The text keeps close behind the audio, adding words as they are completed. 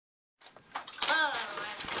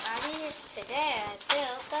Today I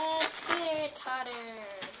built a teeter-totter.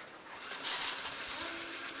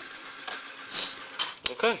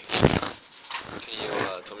 Okay. Can you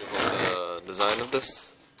tell me about the design of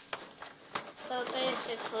this? Well,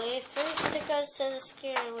 basically, first it goes to the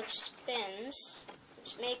screw which spins,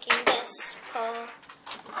 which making this pull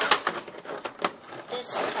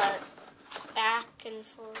this part back and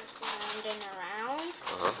forth, around and around.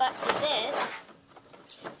 But for this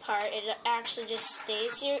part, it actually just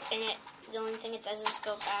stays here, and the only thing it does is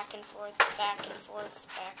go back and forth, back and forth,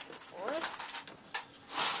 back and forth.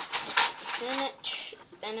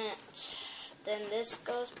 Then this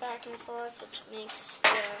goes back and forth, which makes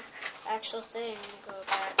the actual thing go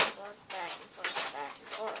back and forth, back and forth, back and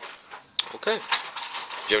forth. Okay.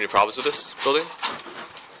 Do you have any problems with this building?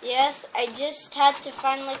 Yes, I just had to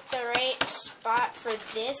find like the right spot for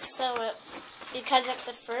this, because at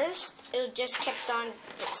the first it just kept on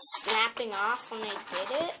snapping off when I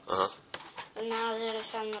did it. And now that I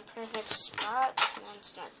found the perfect spot, then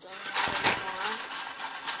it's not doing that anymore.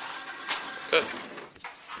 Good.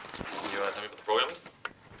 Can you tell me about the programming?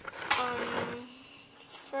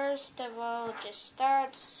 First of all, it just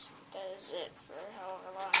starts, does it for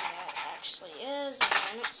however long that actually is, and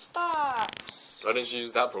then it stops. Why didn't you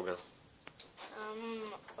use that program?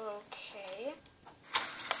 Okay.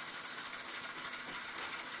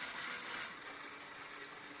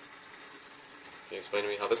 Can you explain to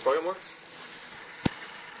me how this program works?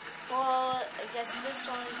 Well, I guess this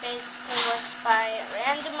one basically works by it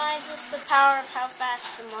randomizes the power of how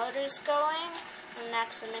fast the motor's going, and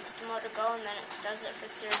actually makes the motor go, and then it does it for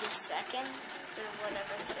 30 seconds, or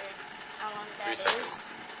whatever, how long that is.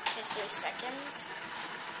 3 seconds.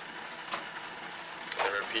 And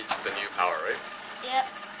it repeats with the new power, right? Yep.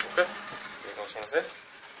 Okay. Anything else you want to say?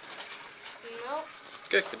 Nope.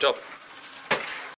 Okay, good job.